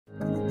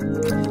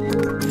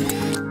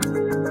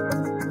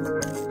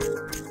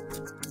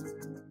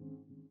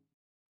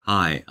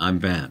Hi, I'm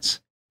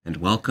Vance, and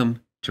welcome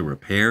to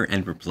Repair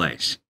and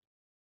Replace.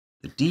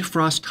 The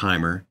defrost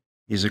timer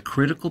is a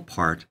critical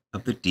part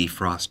of the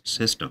defrost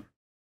system.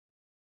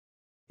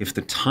 If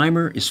the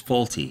timer is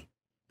faulty,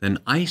 then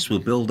ice will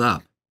build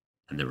up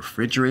and the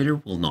refrigerator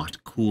will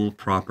not cool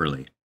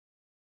properly.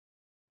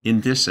 In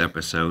this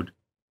episode,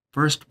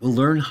 first we'll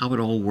learn how it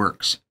all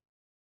works.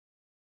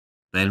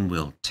 Then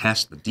we'll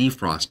test the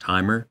defrost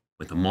timer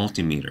with a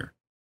multimeter.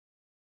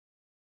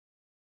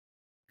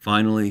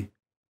 Finally,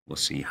 we'll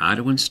see how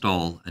to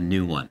install a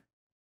new one.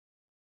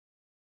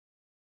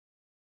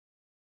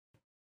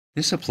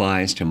 This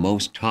applies to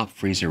most top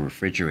freezer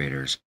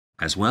refrigerators,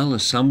 as well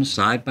as some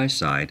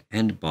side-by-side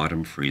and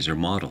bottom freezer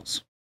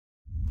models.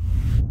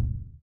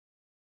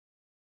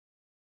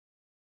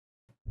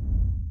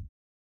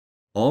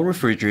 All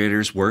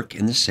refrigerators work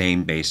in the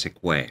same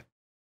basic way.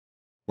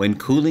 When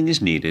cooling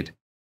is needed,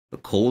 the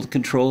cold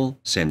control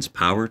sends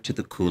power to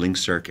the cooling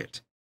circuit.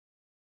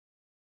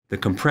 The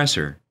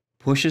compressor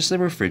pushes the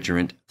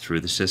refrigerant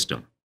through the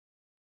system.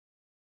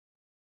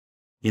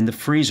 In the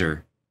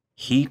freezer,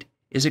 heat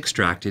is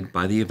extracted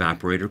by the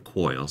evaporator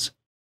coils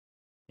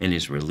and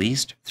is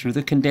released through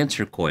the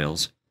condenser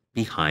coils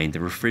behind the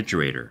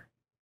refrigerator.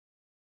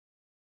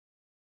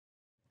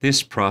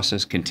 This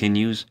process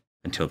continues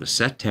until the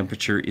set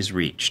temperature is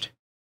reached.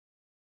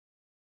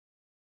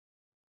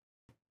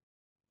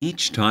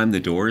 Each time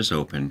the door is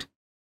opened,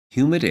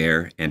 humid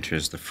air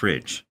enters the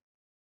fridge.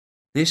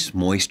 This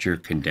moisture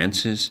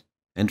condenses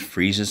and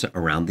freezes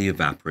around the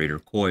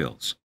evaporator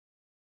coils.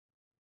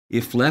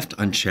 If left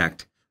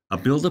unchecked, a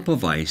buildup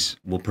of ice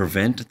will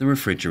prevent the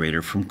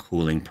refrigerator from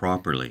cooling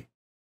properly.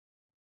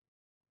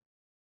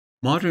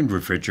 Modern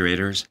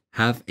refrigerators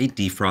have a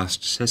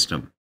defrost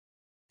system.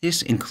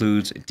 This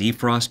includes a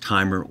defrost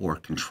timer or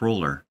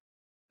controller,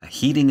 a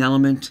heating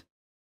element,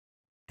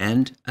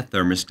 and a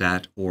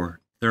thermostat or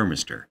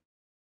thermistor.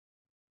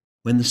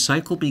 When the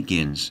cycle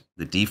begins,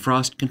 the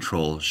defrost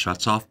control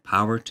shuts off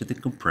power to the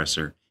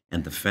compressor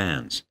and the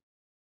fans.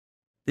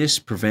 This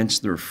prevents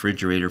the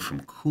refrigerator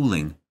from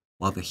cooling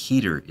while the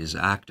heater is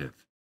active.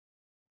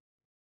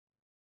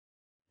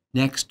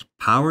 Next,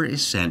 power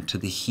is sent to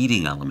the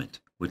heating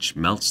element, which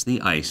melts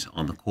the ice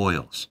on the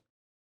coils.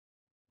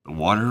 The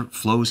water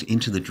flows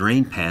into the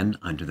drain pan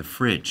under the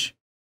fridge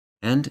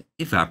and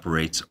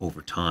evaporates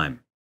over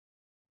time.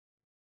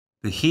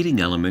 The heating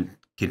element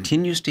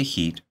continues to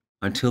heat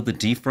until the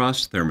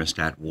defrost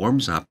thermostat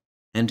warms up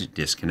and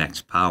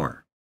disconnects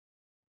power.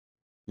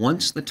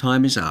 Once the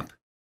time is up,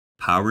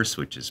 power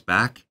switches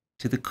back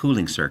to the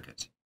cooling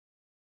circuit.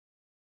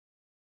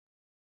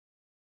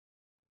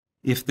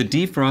 If the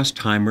defrost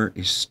timer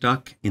is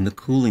stuck in the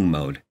cooling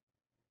mode,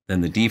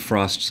 then the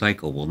defrost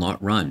cycle will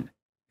not run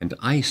and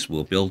ice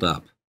will build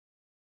up.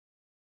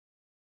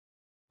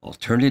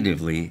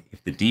 Alternatively,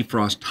 if the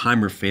defrost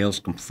timer fails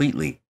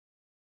completely,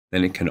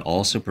 then it can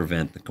also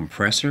prevent the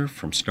compressor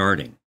from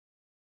starting.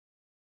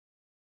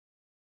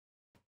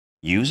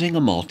 Using a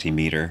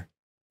multimeter,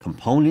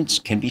 components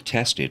can be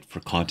tested for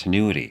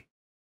continuity.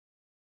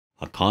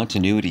 A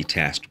continuity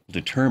test will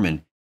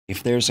determine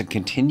if there's a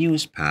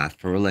continuous path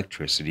for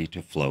electricity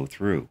to flow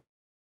through.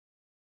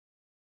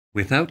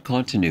 Without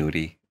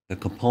continuity, the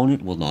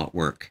component will not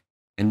work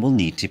and will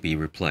need to be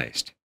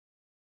replaced.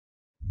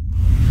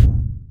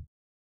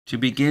 To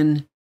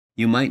begin,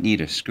 you might need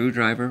a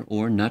screwdriver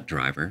or nut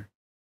driver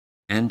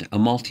and a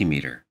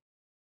multimeter.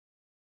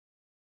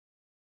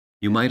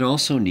 You might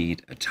also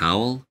need a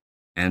towel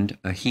and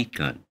a heat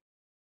gun.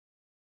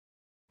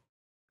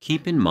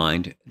 Keep in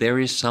mind there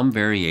is some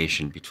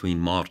variation between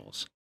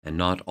models, and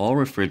not all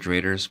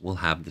refrigerators will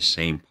have the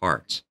same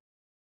parts.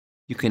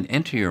 You can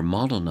enter your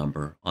model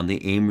number on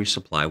the AMRE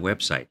Supply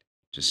website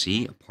to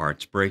see a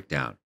parts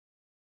breakdown.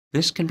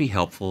 This can be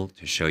helpful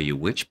to show you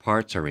which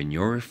parts are in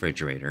your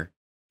refrigerator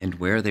and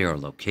where they are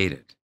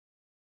located.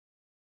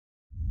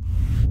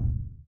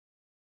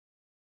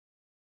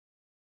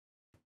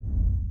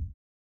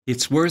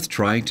 It's worth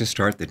trying to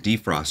start the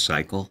defrost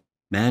cycle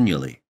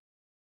manually.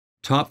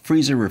 Top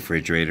freezer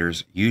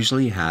refrigerators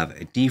usually have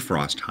a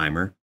defrost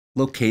timer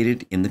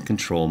located in the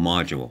control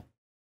module.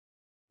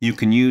 You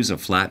can use a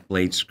flat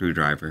blade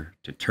screwdriver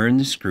to turn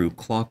the screw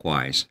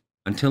clockwise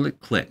until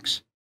it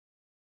clicks.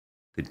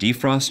 The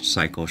defrost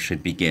cycle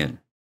should begin.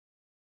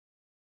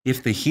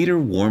 If the heater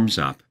warms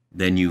up,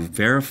 then you've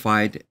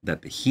verified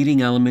that the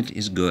heating element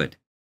is good.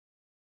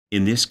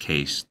 In this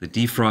case, the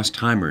defrost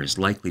timer is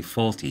likely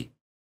faulty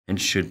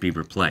and should be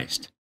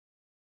replaced.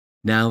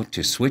 Now,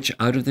 to switch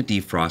out of the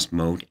defrost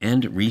mode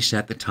and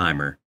reset the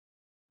timer,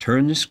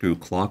 turn the screw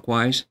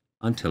clockwise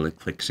until it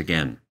clicks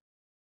again.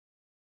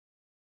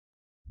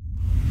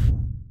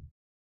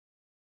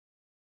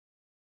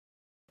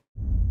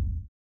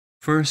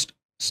 First,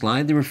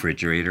 slide the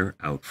refrigerator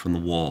out from the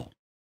wall.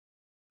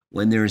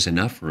 When there is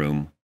enough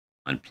room,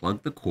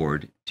 unplug the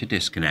cord to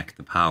disconnect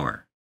the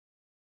power.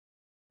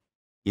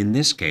 In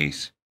this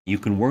case, you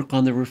can work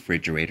on the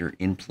refrigerator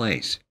in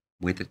place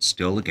with it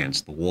still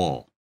against the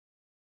wall.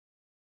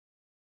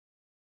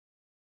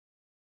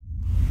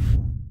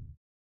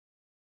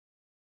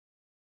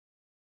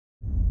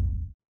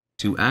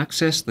 To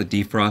access the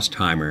defrost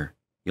timer,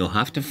 you'll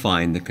have to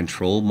find the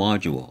control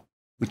module,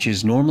 which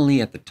is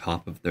normally at the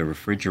top of the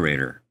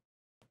refrigerator.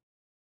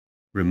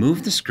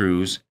 Remove the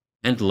screws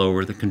and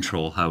lower the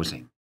control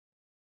housing.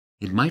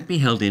 It might be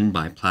held in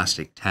by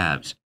plastic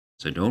tabs,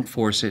 so don't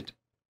force it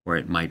or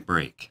it might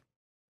break.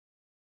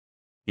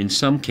 In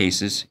some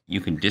cases,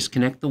 you can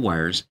disconnect the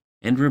wires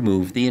and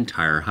remove the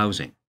entire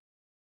housing.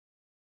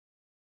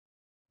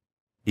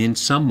 In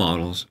some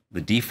models, the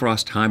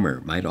defrost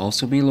timer might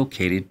also be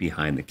located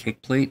behind the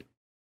kick plate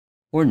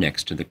or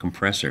next to the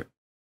compressor.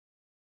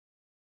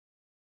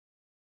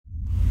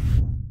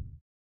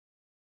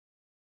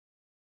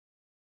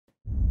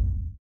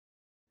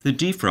 The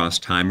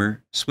defrost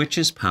timer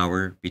switches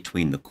power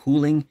between the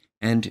cooling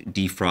and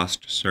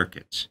defrost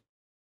circuits.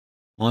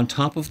 On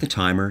top of the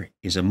timer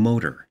is a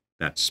motor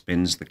that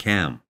spins the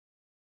cam.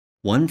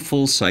 One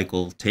full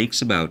cycle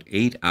takes about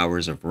 8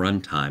 hours of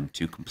runtime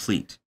to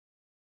complete.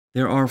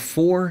 There are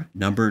 4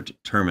 numbered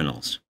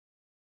terminals.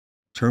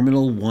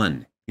 Terminal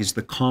 1 is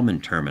the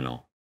common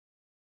terminal.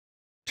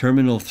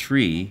 Terminal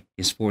 3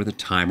 is for the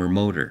timer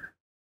motor.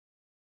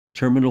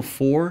 Terminal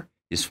 4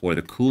 is for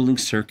the cooling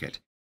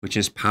circuit, which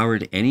is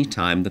powered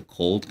anytime the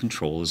cold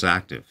control is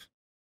active.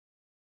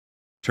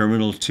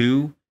 Terminal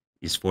 2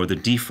 is for the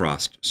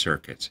defrost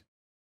circuit.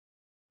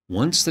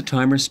 Once the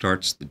timer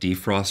starts the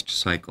defrost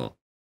cycle,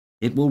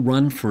 it will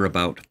run for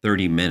about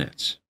 30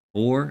 minutes,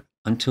 or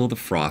until the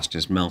frost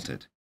is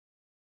melted.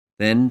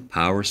 Then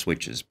power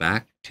switches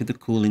back to the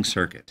cooling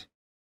circuit.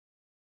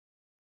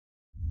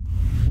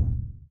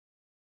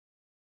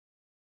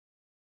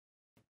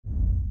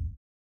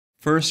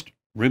 First,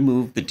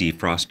 remove the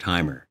defrost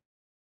timer.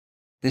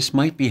 This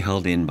might be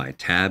held in by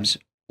tabs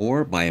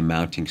or by a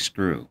mounting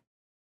screw.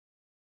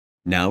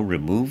 Now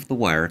remove the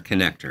wire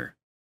connector.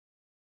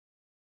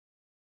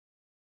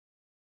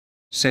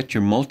 Set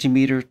your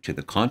multimeter to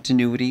the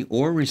continuity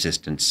or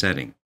resistance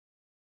setting.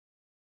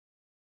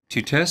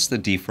 To test the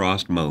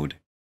defrost mode,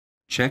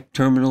 check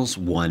terminals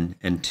 1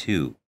 and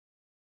 2.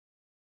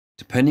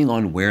 Depending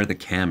on where the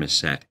cam is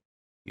set,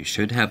 you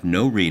should have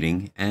no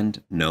reading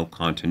and no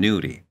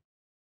continuity.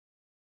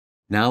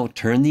 Now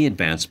turn the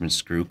advancement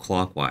screw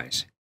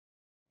clockwise.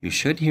 You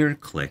should hear a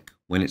click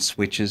when it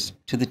switches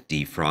to the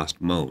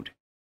defrost mode.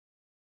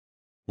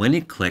 When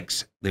it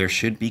clicks, there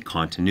should be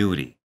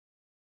continuity.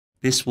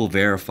 This will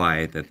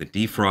verify that the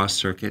defrost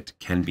circuit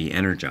can be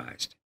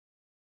energized.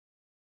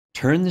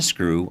 Turn the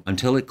screw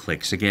until it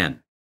clicks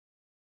again.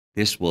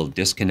 This will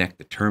disconnect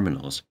the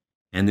terminals,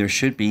 and there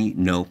should be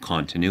no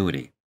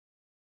continuity.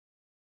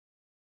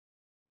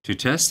 To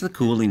test the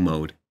cooling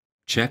mode,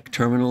 check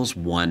terminals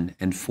 1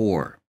 and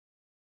 4.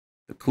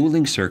 The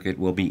cooling circuit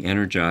will be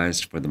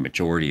energized for the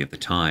majority of the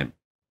time,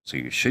 so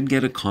you should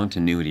get a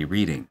continuity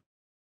reading.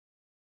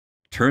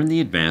 Turn the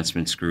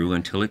advancement screw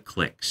until it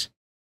clicks.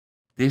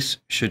 This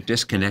should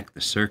disconnect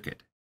the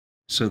circuit,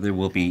 so there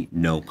will be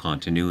no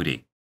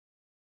continuity.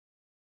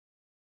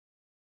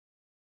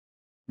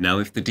 Now,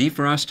 if the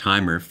defrost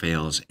timer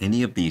fails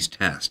any of these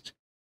tests,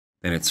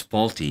 then it's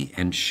faulty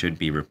and should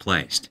be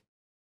replaced.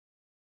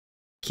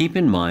 Keep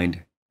in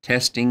mind,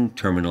 testing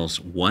terminals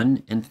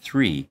 1 and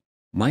 3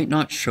 might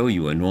not show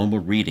you a normal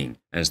reading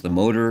as the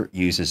motor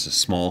uses a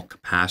small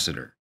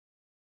capacitor.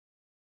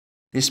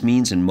 This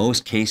means in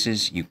most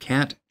cases you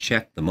can't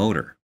check the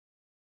motor.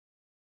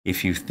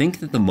 If you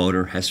think that the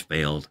motor has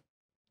failed,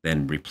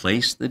 then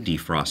replace the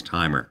defrost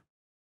timer.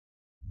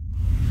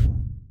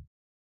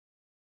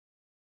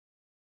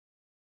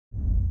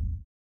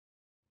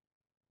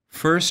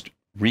 First,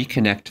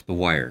 reconnect the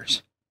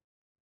wires.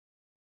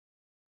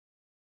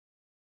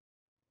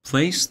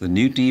 Place the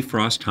new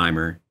defrost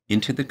timer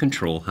into the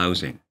control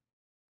housing.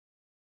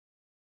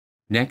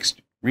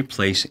 Next,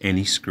 replace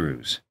any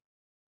screws.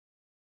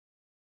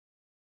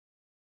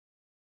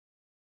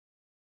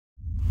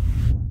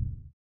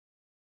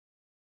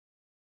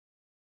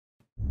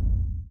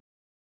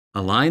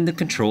 Align the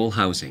control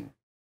housing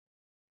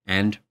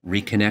and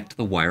reconnect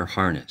the wire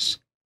harness.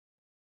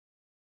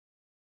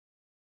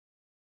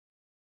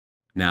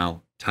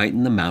 Now,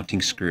 tighten the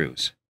mounting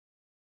screws.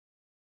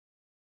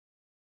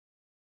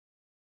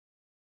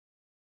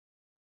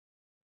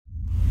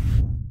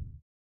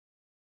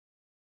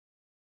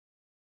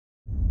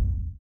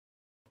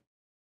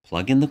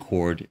 Plug in the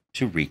cord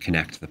to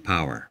reconnect the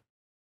power.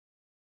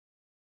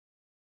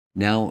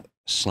 Now,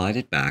 slide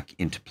it back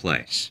into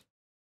place.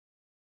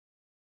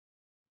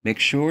 Make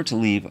sure to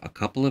leave a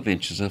couple of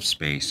inches of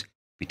space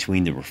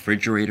between the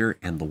refrigerator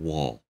and the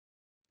wall.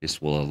 This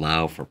will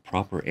allow for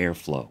proper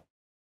airflow.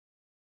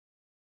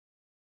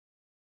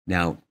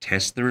 Now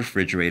test the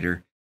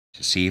refrigerator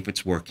to see if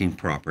it's working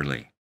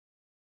properly.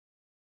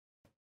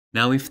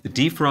 Now if the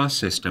defrost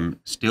system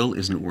still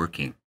isn't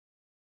working,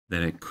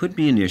 then it could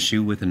be an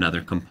issue with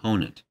another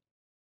component.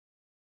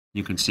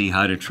 You can see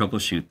how to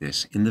troubleshoot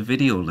this in the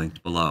video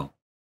linked below.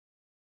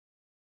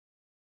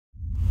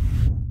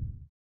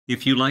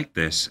 If you like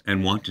this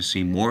and want to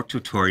see more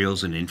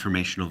tutorials and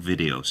informational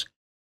videos,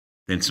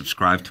 then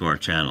subscribe to our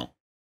channel.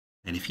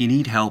 And if you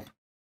need help,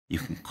 you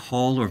can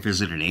call or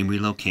visit an AMRE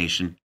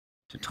location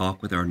to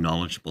talk with our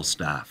knowledgeable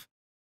staff.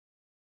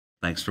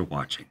 Thanks for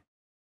watching.